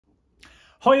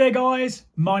Hi there guys,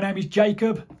 my name is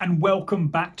Jacob and welcome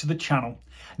back to the channel.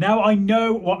 Now I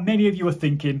know what many of you are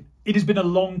thinking. It has been a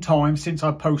long time since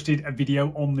I posted a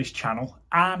video on this channel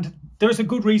and there's a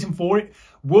good reason for it.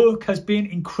 Work has been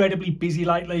incredibly busy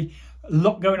lately, a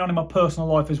lot going on in my personal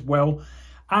life as well.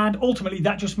 And ultimately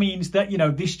that just means that,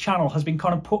 this channel has been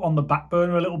kind of put on the back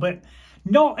burner a little bit.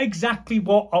 Not exactly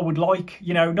what I would like,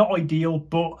 not ideal,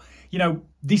 but,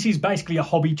 this is basically a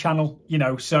hobby channel,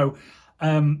 so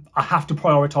I have to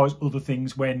prioritise other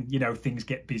things when, things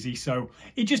get busy. So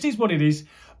it just is what it is.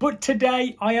 But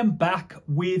today I am back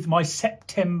with my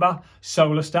September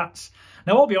solar stats.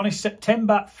 Now, I'll be honest,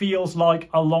 September feels like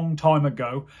a long time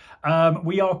ago.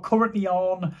 We are currently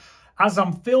on, as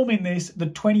I'm filming this, the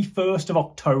 21st of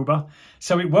October.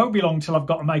 So it won't be long till I've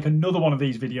got to make another one of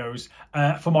these videos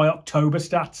for my October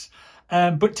stats.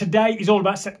 But today is all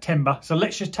about September. So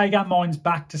let's just take our minds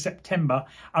back to September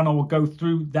and I will go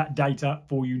through that data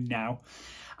for you now.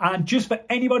 And just for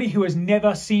anybody who has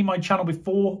never seen my channel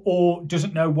before or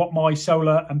doesn't know what my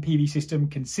solar and PV system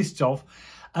consists of,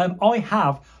 I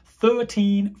have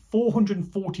 13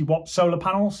 440 watt solar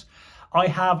panels. I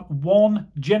have one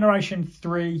generation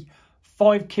 3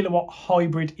 5 kilowatt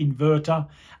hybrid inverter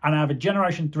and I have a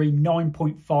generation 3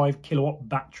 9.5 kilowatt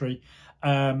battery.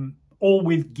 All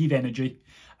with GivEnergy.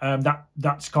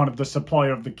 That's kind of the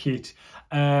supplier of the kit.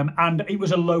 And it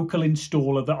was a local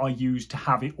installer that I used to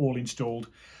have it all installed.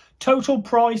 Total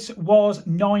price was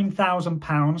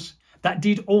 £9,000. That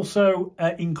did also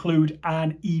include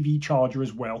an EV charger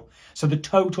as well. So the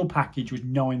total package was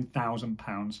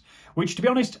 £9,000, which to be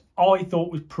honest, I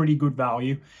thought was pretty good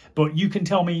value. But you can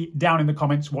tell me down in the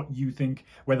comments what you think,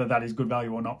 whether that is good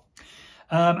value or not.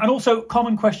 And also,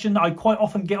 common question that I quite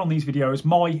often get on these videos,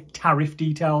 my tariff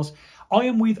details. I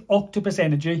am with Octopus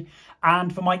Energy,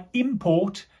 and for my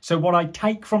import, so what I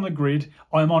take from the grid,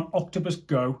 I am on Octopus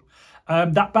Go.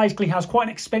 That basically has quite an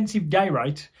expensive day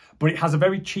rate, but it has a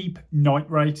very cheap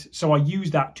night rate, so I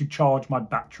use that to charge my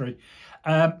battery.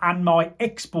 And my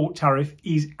export tariff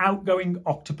is outgoing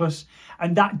Octopus,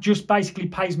 and that just basically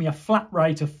pays me a flat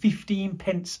rate of 15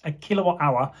 pence a kilowatt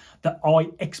hour that I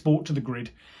export to the grid.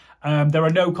 There are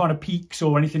no kind of peaks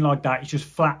or anything like that. It's just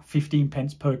flat 15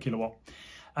 pence per kilowatt.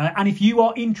 And if you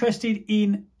are interested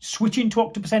in switching to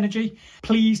Octopus Energy,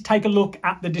 please take a look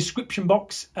at the description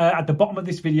box at the bottom of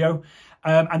this video.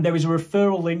 And there is a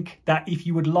referral link that if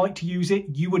you would like to use it,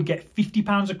 you would get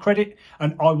 £50 of credit.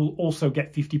 And I will also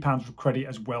get £50 of credit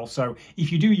as well. So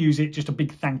if you do use it, just a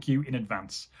big thank you in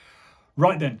advance.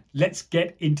 Right then, let's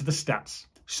get into the stats.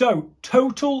 So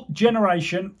total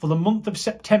generation for the month of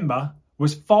September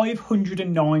was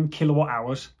 509 kilowatt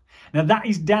hours. Now that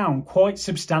is down quite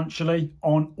substantially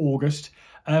on August.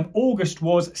 August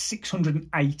was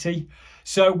 680.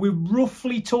 So we're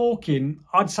roughly talking,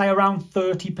 I'd say around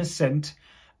 30%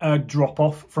 drop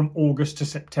off from August to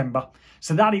September.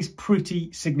 So that is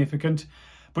pretty significant.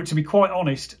 But to be quite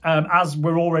honest, as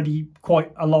we're already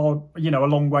quite a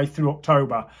long way through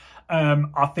October,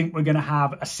 I think we're going to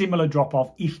have a similar drop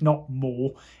off, if not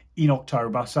more, in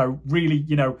October. So really,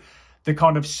 the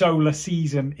kind of solar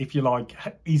season, if you like,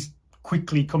 is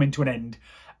quickly coming to an end.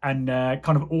 And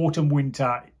kind of autumn,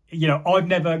 winter, I've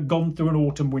never gone through an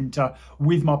autumn, winter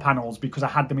with my panels because I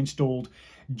had them installed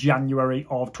January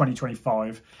of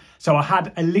 2025. So I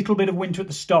had a little bit of winter at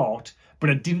the start,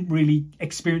 but I didn't really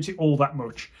experience it all that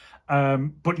much.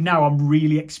 But now I'm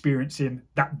really experiencing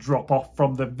that drop off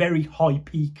from the very high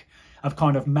peak of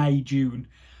kind of May, June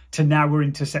to now we're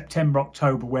into September,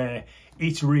 October, where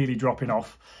it's really dropping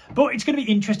off. But it's going to be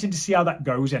interesting to see how that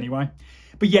goes anyway.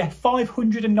 But yeah,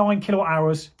 509 kilowatt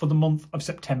hours for the month of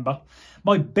September.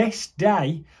 My best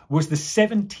day was the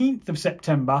 17th of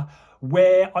September,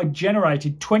 where I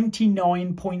generated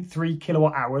 29.3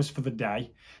 kilowatt hours for the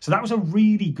day. So that was a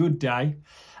really good day.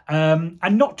 And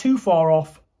not too far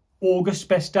off August's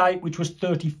best day, which was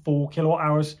 34 kilowatt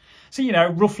hours. So,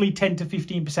 roughly 10 to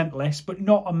 15% less, but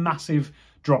not a massive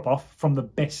drop off from the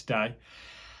best day.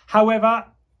 However,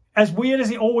 as weird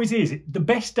as it always is, the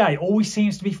best day always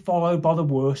seems to be followed by the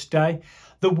worst day.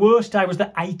 The worst day was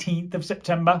the 18th of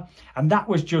September, and that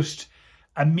was just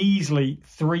a measly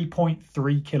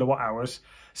 3.3 kilowatt hours.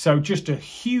 So just a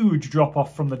huge drop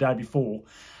off from the day before.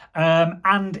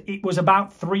 And it was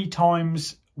about 3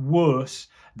 times worse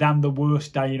than the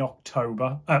worst day in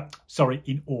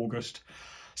in August.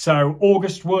 So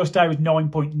August's worst day was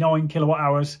 9.9 kilowatt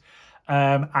hours.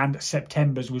 And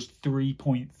September's was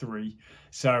 3.3.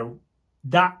 So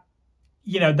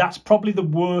that's probably the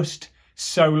worst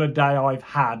solar day I've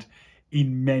had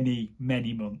in many,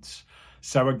 many months.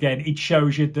 So again, it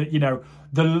shows you that, you know,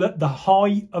 the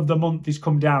high of the month has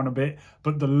come down a bit,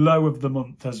 but the low of the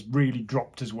month has really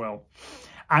dropped as well.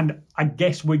 And I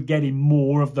guess we're getting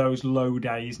more of those low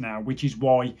days now, which is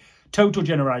why total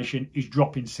generation is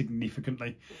dropping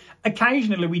significantly.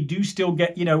 Occasionally, we do still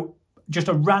get, you know, just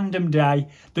a random day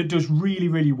that does really,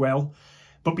 really well.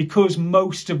 But because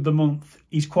most of the month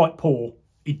is quite poor,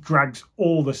 it drags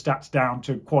all the stats down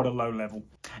to quite a low level.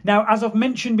 Now, as I've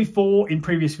mentioned before in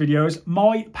previous videos,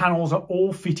 my panels are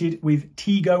all fitted with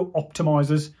Tigo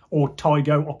Optimisers, or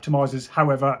Tigo Optimisers,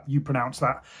 however you pronounce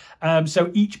that. So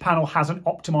each panel has an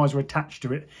optimizer attached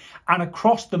to it. And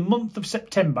across the month of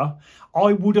September,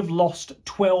 I would have lost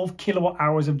 12 kilowatt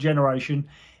hours of generation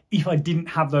if I didn't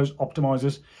have those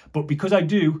optimizers. But because I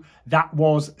do, that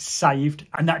was saved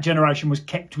and that generation was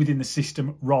kept within the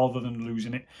system rather than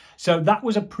losing it. So that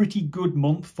was a pretty good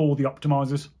month for the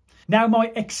optimizers. Now,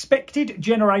 my expected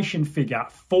generation figure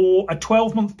for a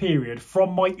 12-month period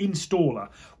from my installer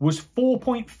was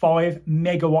 4.5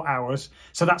 megawatt hours.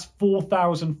 So that's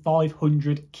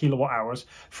 4,500 kilowatt hours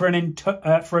for an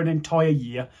entire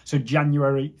year, so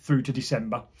January through to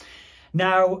December.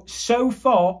 Now, so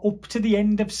far, up to the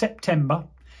end of September,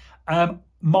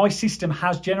 my system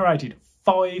has generated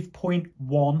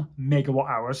 5.1 megawatt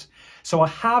hours. So I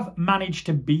have managed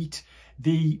to beat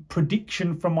the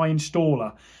prediction from my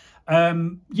installer,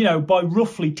 you know, by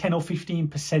roughly 10 or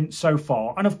 15% so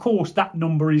far. And of course, that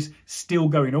number is still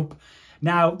going up.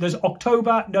 Now, there's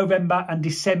October, November and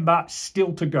December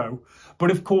still to go. But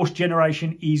of course,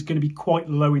 generation is going to be quite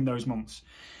low in those months.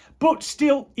 But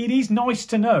still, it is nice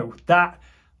to know that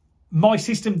my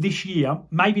system this year,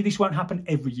 maybe this won't happen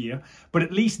every year, but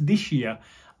at least this year,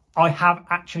 I have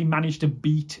actually managed to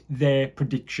beat their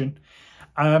prediction.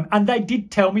 And they did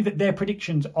tell me that their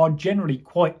predictions are generally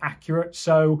quite accurate.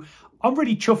 So I'm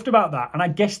really chuffed about that. And I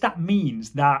guess that means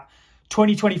that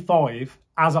 2025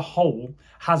 as a whole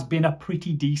has been a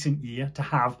pretty decent year to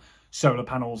have solar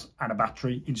panels and a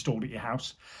battery installed at your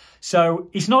house. So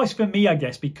it's nice for me, I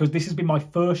guess, because this has been my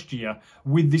first year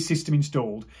with this system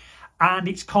installed. And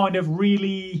it's kind of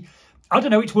really, I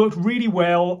don't know, it's worked really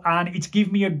well. And it's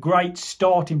given me a great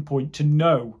starting point to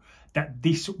know that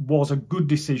this was a good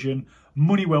decision,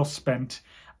 money well spent.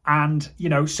 And, you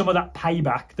know, some of that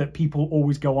payback that people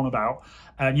always go on about,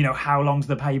 you know, how long's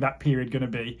the payback period going to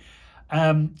be?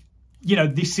 You know,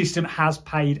 this system has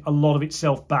paid a lot of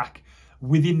itself back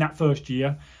within that first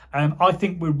year. I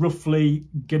think we're roughly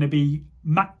going to be,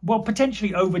 well,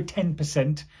 potentially over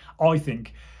 10%, I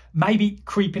think, maybe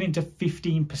creeping into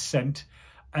 15%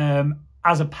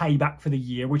 as a payback for the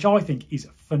year, which I think is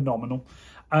phenomenal.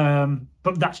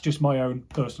 But that's just my own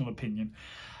personal opinion.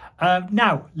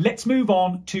 Now, let's move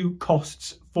on to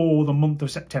costs for the month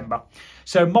of September.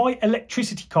 So my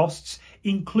electricity costs,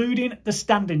 including the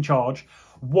standing charge,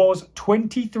 was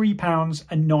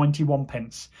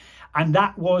 £23.91. And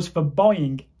that was for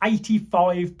buying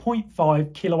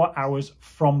 85.5 kilowatt hours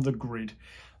from the grid.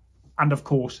 And of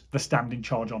course, the standing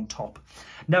charge on top.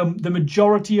 Now, the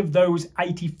majority of those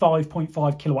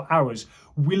 85.5 kilowatt hours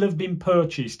will have been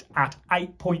purchased at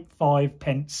 8.5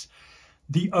 pence,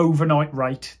 the overnight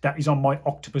rate that is on my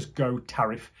Octopus Go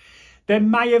tariff. There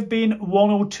may have been one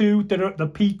or two that are at the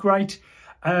peak rate.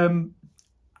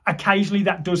 Occasionally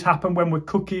that does happen when we're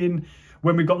cooking,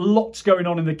 when we've got lots going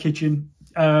on in the kitchen.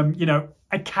 You know,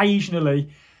 occasionally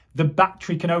the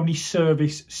battery can only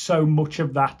service so much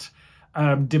of that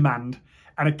demand,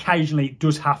 and occasionally it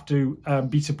does have to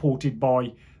be supported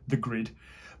by the grid.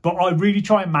 But I really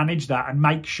try and manage that and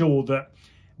make sure that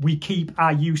we keep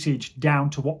our usage down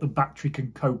to what the battery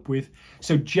can cope with.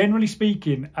 So generally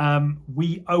speaking,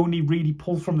 we only really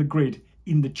pull from the grid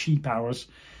in the cheap hours.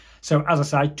 So as I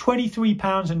say,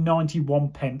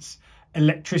 £23.91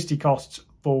 electricity costs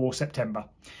for September.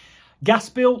 Gas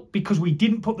bill, because we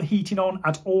didn't put the heating on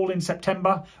at all in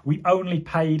September, we only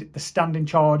paid the standing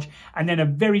charge and then a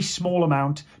very small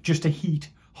amount just to heat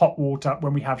hot water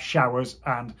when we have showers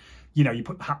and, you know, you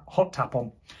put hot tap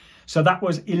on. So that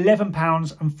was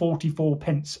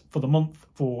 £11.44 for the month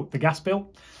for the gas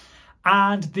bill.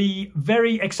 And the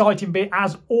very exciting bit,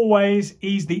 as always,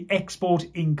 is the export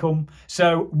income.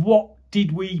 So what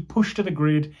did we push to the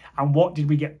grid and what did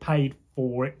we get paid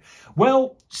for it?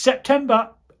 Well, September,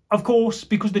 of course,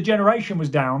 because the generation was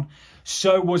down,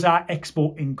 so was our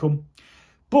export income.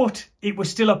 But it was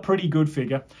still a pretty good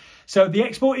figure. So the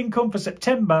export income for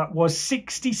September was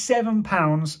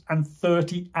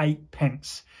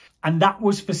 £67.38. And that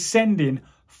was for sending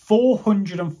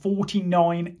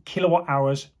 449 kilowatt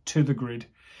hours to the grid.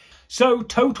 So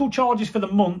total charges for the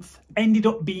month ended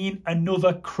up being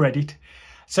another credit.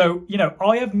 So, you know,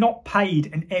 I have not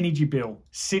paid an energy bill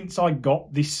since I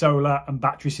got this solar and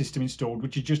battery system installed,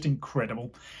 which is just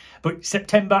incredible. But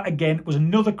September, again, was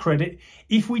another credit.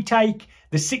 If we take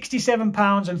the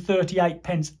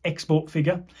 £67.38 export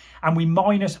figure and we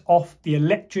minus off the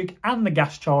electric and the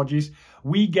gas charges,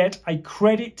 we get a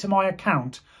credit to my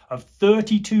account of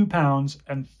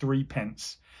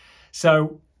 £32.03.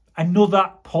 So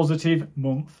another positive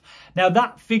month. Now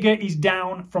that figure is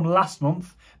down from last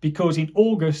month because in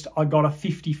August I got a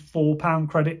 £54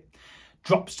 credit,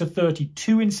 drops to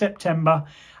 32 in September,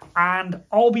 and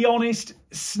I'll be honest,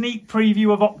 sneak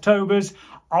preview of October's,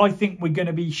 I think we're going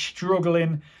to be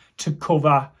struggling to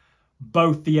cover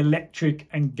both the electric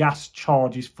and gas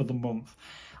charges for the month.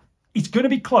 It's going to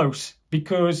be close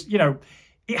because, you know,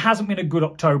 it hasn't been a good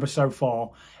October so far.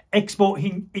 Export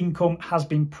income has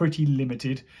been pretty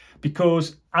limited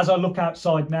because as I look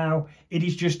outside now, it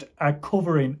is just a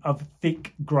covering of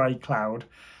thick grey cloud.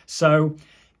 So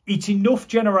it's enough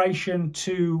generation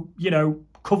to, you know,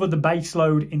 cover the base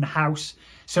load in the house.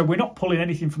 So we're not pulling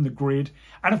anything from the grid.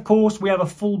 And of course, we have a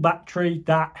full battery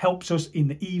that helps us in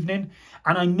the evening.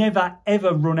 And I never,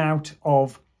 ever run out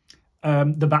of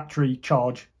the battery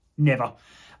charge. Never.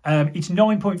 It's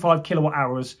 9.5 kilowatt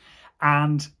hours.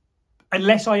 And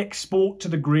unless I export to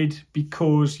the grid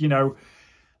because, you know,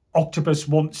 Octopus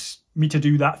wants me to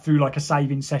do that through like a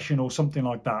saving session or something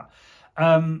like that,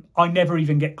 I never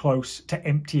even get close to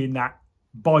emptying that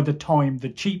by the time the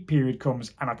cheap period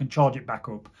comes and I can charge it back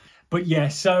up. But yeah,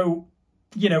 so,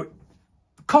 you know,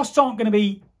 costs aren't going to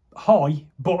be high,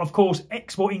 but of course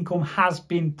export income has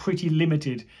been pretty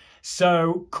limited.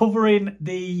 So covering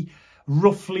the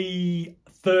roughly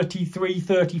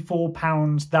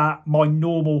 £33–34 that my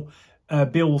normal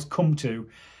bills come to,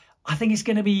 I think it's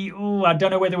going to be, I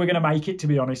don't know whether we're going to make it, to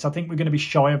be honest. I think we're going to be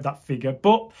shy of that figure,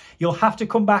 but you'll have to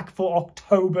come back for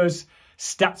October's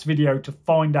stats video to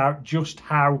find out just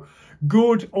how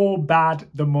good or bad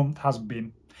the month has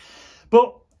been.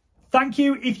 But thank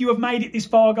you if you have made it this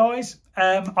far, guys.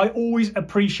 I always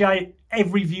appreciate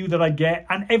every view that I get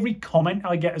and every comment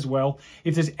I get as well.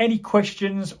 If there's any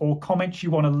questions or comments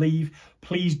you want to leave,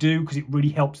 please do, because it really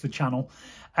helps the channel.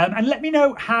 And let me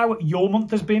know how your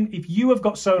month has been. If you have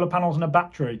got solar panels and a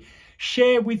battery,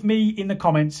 share with me in the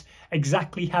comments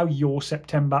exactly how your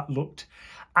September looked.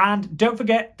 And don't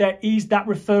forget, there is that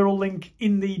referral link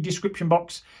in the description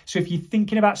box. So if you're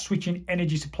thinking about switching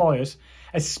energy suppliers,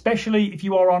 especially if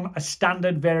you are on a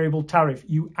standard variable tariff,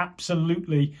 you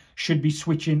absolutely should be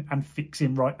switching and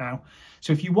fixing right now.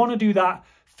 So if you want to do that,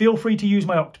 feel free to use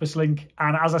my Octopus link.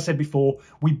 And as I said before,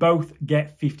 we both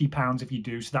get £50 if you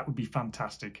do. So that would be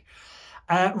fantastic.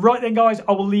 Right then, guys,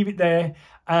 I will leave it there.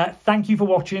 Thank you for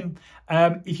watching.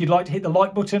 If you'd like to hit the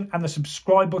like button and the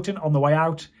subscribe button on the way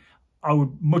out, I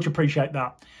would much appreciate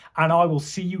that. And I will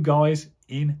see you guys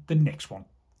in the next one.